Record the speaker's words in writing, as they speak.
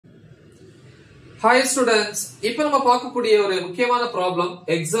Hi students, இப்போ நம்ம பார்க்கக்கூடிய ஒரு முக்கியமான ப்ராப்ளம்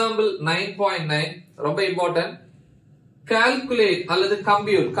எக்ஸாம்பிள் 9.9 ரொம்ப இம்பார்ட்டன்ட். கால்குலேட் அல்லது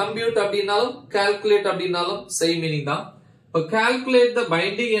கம்ப்யூட் அப்படினாலும் கால்குலேட் அப்படினாலும் சேம் மீனிங் தான். இப்போ calculate the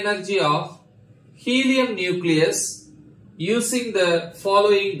binding energy of helium nucleus using the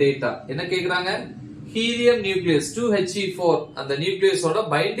following data. என்ன கேக்குறாங்க? ஹீலியம் நியூக்ளியஸ் 2He4 அந்த நியூக்ளியஸோட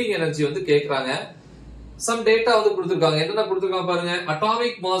பைண்டிங் எனர்ஜி வந்து கேக்குறாங்க. Some data வந்து கொடுத்திருக்காங்க. என்னென்ன கொடுத்திருக்காங்க பாருங்க.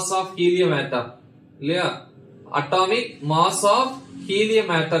 Atomic mass of helium atom. இல்லையா? Atomic mass of helium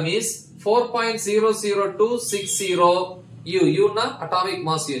atom is 4.00260 U. U னா atomic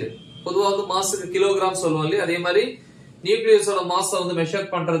mass unit. பொதுவா வந்து மாஸ்க்கு கிலோகிராம் சொல்லுவோம் இல்லையா? அதே மாதிரி நியூக்ளியஸோட மாஸ் வந்து மெஷர்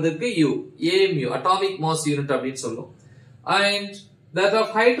பண்றதுக்கு U, AMU, atomic mass unit அப்படின்னு சொல்லுவோம். And that of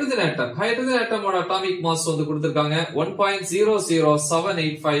hydrogen atom. Hydrogen atom ஓட atomic mass வந்து கொடுத்திருக்காங்க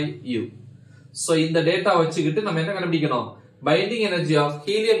 1.00785 U. So இந்த டேட்டா வச்சுக்கிட்டு நம்ம என்ன கண்டுபிடிக்கணும்? Binding energy of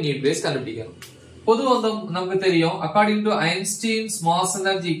helium nucleus கண்டுபிடிக்கணும். பொதுவா வந்து நமக்கு தெரியும் according to Einstein's mass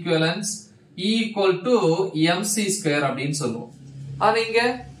energy equivalence E equal to mc² அப்படின்னு சொல்லுவோம். ஆனா இங்க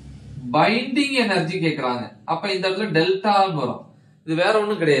பைண்டிங் எனர்ஜி கேக்குறாங்க. அப்ப இந்த இடத்துல டெல்டா வரும். இது வேற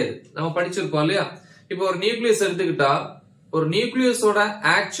ஒண்ணும் கிடையாது. நம்ம படிச்சிருக்கோம் இல்லையா? இப்போ ஒரு நியூக்ளியஸ் எடுத்துக்கிட்டா ஒரு நியூக்ளியஸோட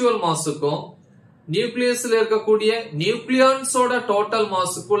ஆக்சுவல் மாஸுக்கும் நியூக்ளியஸ்ல இருக்கக்கூடிய நியூக்ளியான்ஸோட டோட்டல்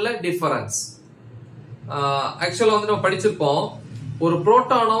மாஸுக்குள்ள டிஃபரன்ஸ். ஆக்சுவலா வந்து நம்ம படிச்சிருப்போம் ஒரு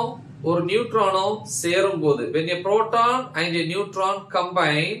புரோட்டானோ ஒரு நியூட்ரானோ சேரும் போது when a proton and a neutron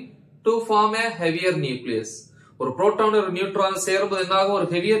combine to form a heavier nucleus. ஒரு புரோட்டான் ஒரு நியூட்ரான் சேரும்போது என்ன ஆகும்? ஒரு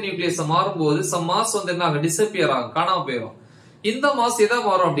ஹெவியர் நியூக்ளியஸ் மாறும்போது some mass வந்து என்ன ஆகும்? டிஸப்பியர் ஆகும், காணாம போயிடும். இந்த மாஸ் எதா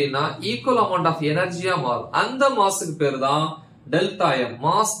மாறும் அப்படின்னா ஈக்குவல் அமௌண்ட் ஆஃப் எனர்ஜியா மாறும். அந்த மாஸுக்கு பேரு தான் டெல்டா எம்,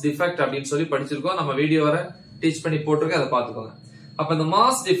 மாஸ் டிஃபெக்ட் அப்படின்னு சொல்லி படிச்சிருக்கோம். நம்ம வீடியோ வர டீச் பண்ணி போட்டிருக்கோம், அதை பாத்துக்கோங்க. அப்ப இந்த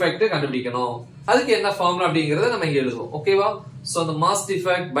மாஸ் டிஃபெக்ட் கண்டுபிடிக்கணும். அதுக்கு என்ன ஃபார்முலா அப்படிங்கறத நம்ம இங்க எழுதுவோம். ஓகேவா? சோ அந்த mass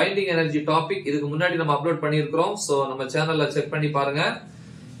defect binding energy topic இதுக்கு முன்னாடி நம்ம அப்லோட் பண்ணியிருக்கிறோம். சோ நம்ம சேனல்ல செக் பண்ணி பாருங்க.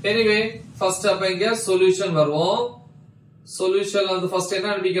 எனிவே ஃபர்ஸ்ட் அப்ப இங்க சொல்யூஷன் வருவோம். சொல்யூஷன்ல வந்து ஃபர்ஸ்ட் என்ன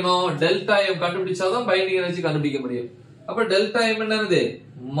கண்டுபிடிக்கணும்? டெல்டா எம் கண்டுபிடிச்சாதான் பைண்டிங் எனர்ஜி கண்டுபிடிக்க முடியும். அப்ப டெல்டா எம் என்னது?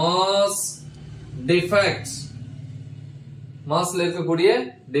 மாஸ் டிஃபெக்ட், மாஸ்ல இருக்கக்கூடிய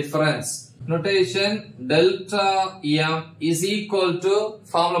difference. Notation delta M is equal to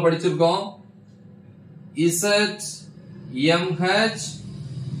formula படிச்சிருக்கோம் Z mH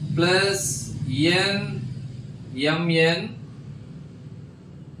plus N mn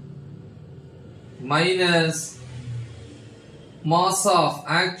minus mass of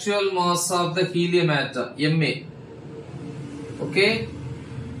actual mass of the helium atom Ma. Okay?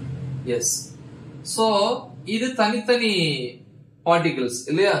 Yes. So இது தனித்தனி particles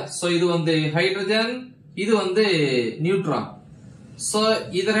இல்லையா? So இது வந்து hydrogen, இது வந்து neutron. So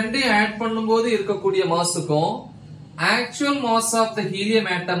இது ரெண்டையும் ஆட் பண்ணும்போது இருக்கக்கூடிய மாஸுக்கும் actual mass of the helium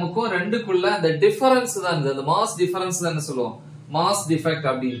ஆட்டமுக்கும் ரெண்டுக்குள்ள அந்த டிஃபரன்ஸ் தான் அந்த மாஸ் டிஃபரன்ஸ் தான் சொல்லுவோம் மாஸ் டிஃபெக்ட்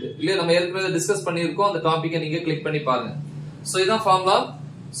அப்படின்ட்டு இல்லையா? நம்ம ஏற்கனவே டிஸ்கஸ் பண்ணியிருக்கோம். அந்த டாபிக்கை நீங்க கிளிக் பண்ணி பாருங்க. சோ இதான் ஃபார்முலா.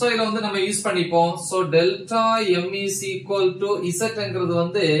 சோ இத வந்து நம்ம யூஸ் பண்ணிப்போம். So delta M is equal to இசட்ங்கிறது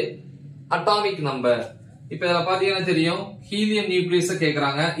வந்து அட்டாமிக் நம்பர். இப்ப இத பாத்தீங்கன்னா தெரியும் ஹீலியம் நியூக்ளியஸ்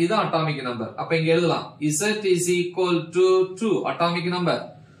கேக்குறாங்க. இது அட்டாமிக் நம்பர். அப்ப இங்க எழுதலாம் Z is equal to 2 atomic number.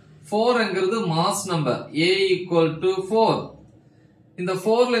 4ங்கிறது mass number. A equal to 4. இந்த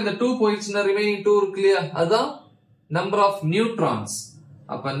 4ல இந்த 2 போயிடுச்சுன்னா ரிமைனிங் 2 இருக்கு இல்லையா? அதான் நம்பர் ஆஃப் நியூட்ரான்ஸ்.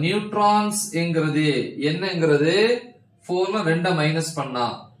 அப்ப நியூட்ரான்ஸ் என்கிறது என்னங்கிறது 4ல 2 மைனஸ் பண்ணா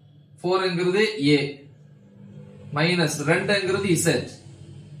 4ங்கிறது A minus 2ங்கிறது Z.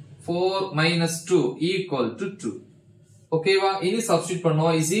 4 minus 2 equal to 2. ஓகேவா? இனி சப்ஸ்டிட்யூட்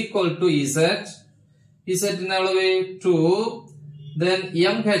பண்ணுவோம். is equal to Z. Z என்னது? 2. then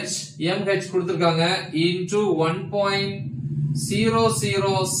mh கொடுத்திருக்காங்க into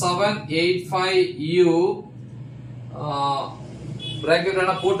 1.00785 U. பிராக்கெட்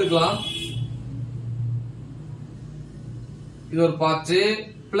வேணா போட்டுக்கலாம். இது ஒரு பார்ட்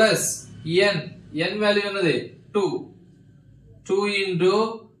பிளஸ் n வேல்யூ என்னது? 2 into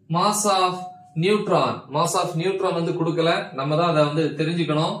mass of neutron. Mass of neutron வந்து கொடுக்கல, நம்ம தான் அதை வந்து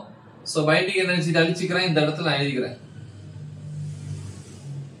தெரிஞ்சுக்கணும். சோ பைண்டிங் எனர்ஜி அழிச்சுக்கிறேன், இந்த இடத்துல நான் எழுதிக்கிறேன்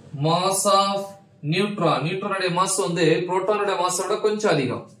மாஸ் ஆஃப் நியூட்ரான். நியூட்ரானுடைய மாஸ் வந்து புரோட்டானுடைய மாஸோட கொஞ்சம்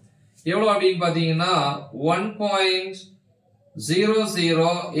அதிகம். எவ்வளவு அப்படின்னு பாத்தீங்கன்னா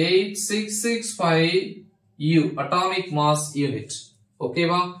 1.0086665 U அட்டாமிக் மாஸ் யூனிட்.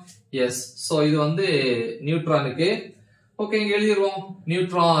 ஓகேவா? எஸ். சோ இது வந்து நியூட்ரானுக்கு. ஓகே, இங்க எழுதிடுவோம்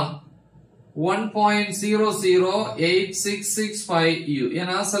நியூட்ரான் 1.0086665 U.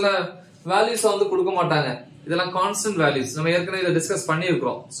 ஏன்னா சில வேல்யூஸ் வந்து கொடுக்க மாட்டாங்க. இதெல்லாம் கான்ஸ்டன்ட் வேல்யூஸ். நம்ம ஏற்கனவே இதை டிஸ்கஸ்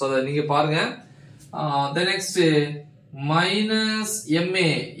பண்ணியிருக்கிறோம். சோ அதை நீங்க பாருங்க. The next மைனஸ் MA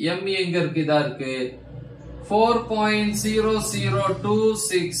எங்க இருக்கு இதா இருக்கு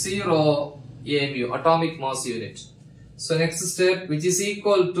 4.00260 AMU atomic mass unit. So next step which is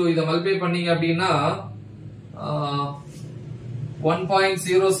equal to இத மல்டிப்ளை பண்ணீங்க அப்படினா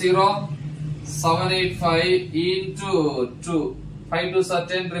 1.00785 into 2 5 2s are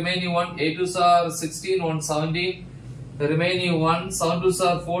 10 remaining 1 8 2s are 16 117 the remaining 1 7 2s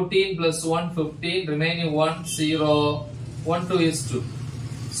are 14 plus 1 15 remaining 1 0 1 2 is 2.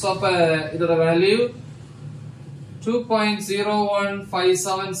 So இதோட வேல்யூ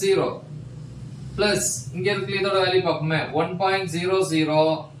 2.01570 plus இங்க இருக்கு இதோட வேல்யூ பாப்போமே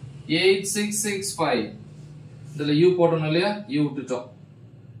 1.008665 இதுல u போடணும் இல்லையா u விட்டுட்டோம்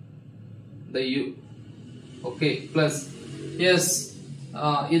the u okay plus yes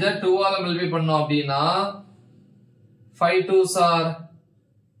இத 2 ஆல மல்டிப்ளை பண்ணோம் அப்படினா 5 2s are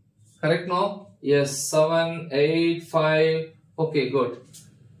correct no yes 7 8 5 okay good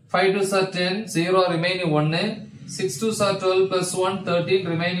 5 2s are 10 0 remaining 1 6 2s are 12 plus 1 13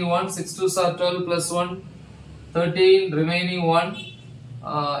 remaining 1 6 2s are 12 plus 1 13 remaining 1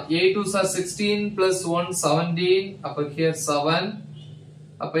 8 2s are 16 plus 1 17 அப்ப here 7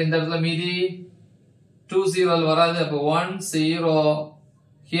 அப்ப இந்த இடத்துல மீதி 2 0 வராது அப்ப 1 0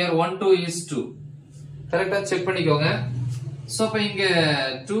 here 1 2 is 2 கரெக்ட்டா செக் பண்ணிக்கோங்க சோ அப்ப இங்க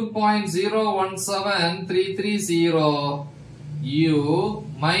 2.017330 u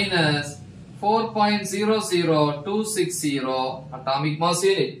minus 4.00260 atomic mass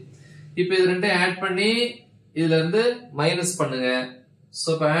unit இப்போ இது ரெண்டையும் ஆட் பண்ணி இதுல இருந்து மைனஸ் பண்ணுங்க சோ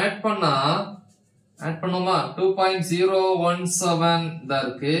இப்ப ஆட் பண்ணோமா 2.017 தா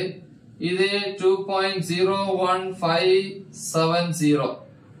இருக்கு இது 2.01570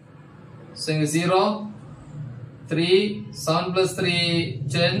 so இங்க 0 3 7 plus 3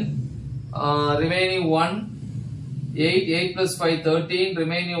 10 remaining 1 8 8 plus 5 13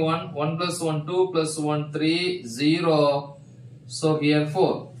 remaining 1 1 plus 1 2 plus 1 3 0 so here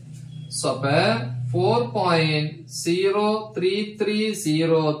 4 so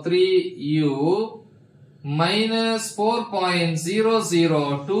 4.03303 u minus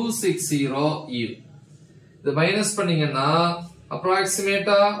 4.00260 u இது மைனஸ் பண்ணீங்கன்னா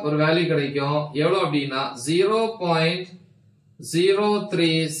அப்ராக்சிமேட்டா ஒரு வேல்யூ கிடைக்கும் எவ்வளவு அப்படினா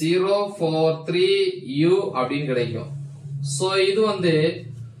 0.03043 u அப்படினு கிடைக்கும் சோ இது வந்து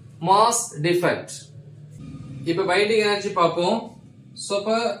மாஸ் டிஃபெக்ட் இப்போ பைண்டிங் எனர்ஜி பாப்போம் சோ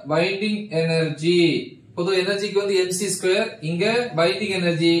இப்ப பைண்டிங் எனர்ஜி பொது எனர்ஜிக்கு வந்து mc2 இங்க binding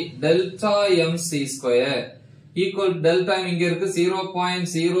energy delta mc2 equal delta இங்க இருக்கு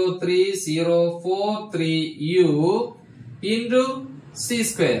 0.03043 u into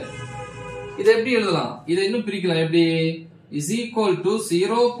c2 இது எப்படி எழுதலாம் இத இன்னும் பிரிக்கலாம் எப்படி is equal to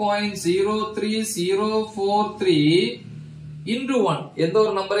 0.03043 into 1 எந்த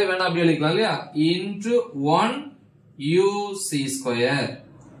ஒரு நம்பரை வேணா அப்படி எழுதிக்கலாம் இல்லையா into 1 u c2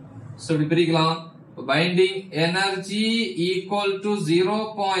 so இப்படி பிரிக்கலாம் binding energy equal to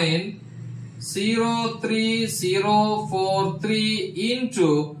 0.03043 into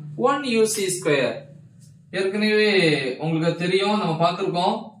 1 u c2 ஏற்கனவே உங்களுக்கு தெரியும் நம்ம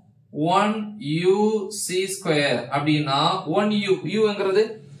பார்த்திருக்கோம் 1 u c2 அப்படினா 1 u என்கிறது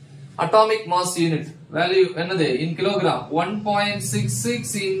atomic mass unit value என்னது in kilogram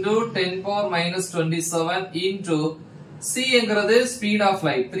 1.66 into 10 power minus 27 into c என்கிறது speed of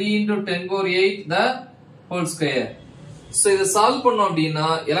light 3 into 10 power 8 the whole square so இத சால்வ் பண்ணோம் அப்படினா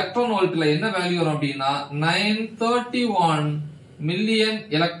எலக்ட்ரான் வோல்ட்ல என்ன வேல்யூ வரும் அப்படினா 931 மில்லியன்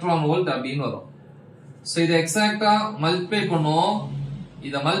எலக்ட்ரான் வோல்ட் அப்படினு வரும் so இத எக்ஸாக்ட்டா மல்டிப்ளை பண்ணோம்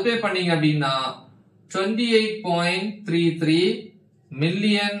இத மல்டிப்ளை பண்ணீங்க அப்படினா 28.33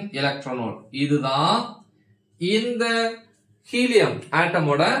 மில்லியன் எலக்ட்ரான் வோல்ட் இதுதான் இந்த ஹீலியம்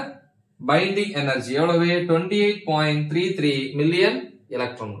ஆட்டமோட பைண்டிங் எனர்ஜி எவ்வளவு 28.33 மில்லியன்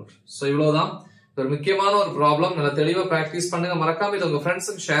எலக்ட்ரான் வோல்ட் சோ இவ்வளவுதான் ஒரு முக்கியமான ஒரு ப்ராப்ளம் நல்லா தெளிவா பிராக்டீஸ் பண்ணுங்க மறக்காம இத உங்க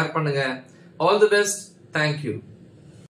ஃப்ரெண்ட்ஸ்க்கு ஷேர் பண்ணுங்க all the best thank you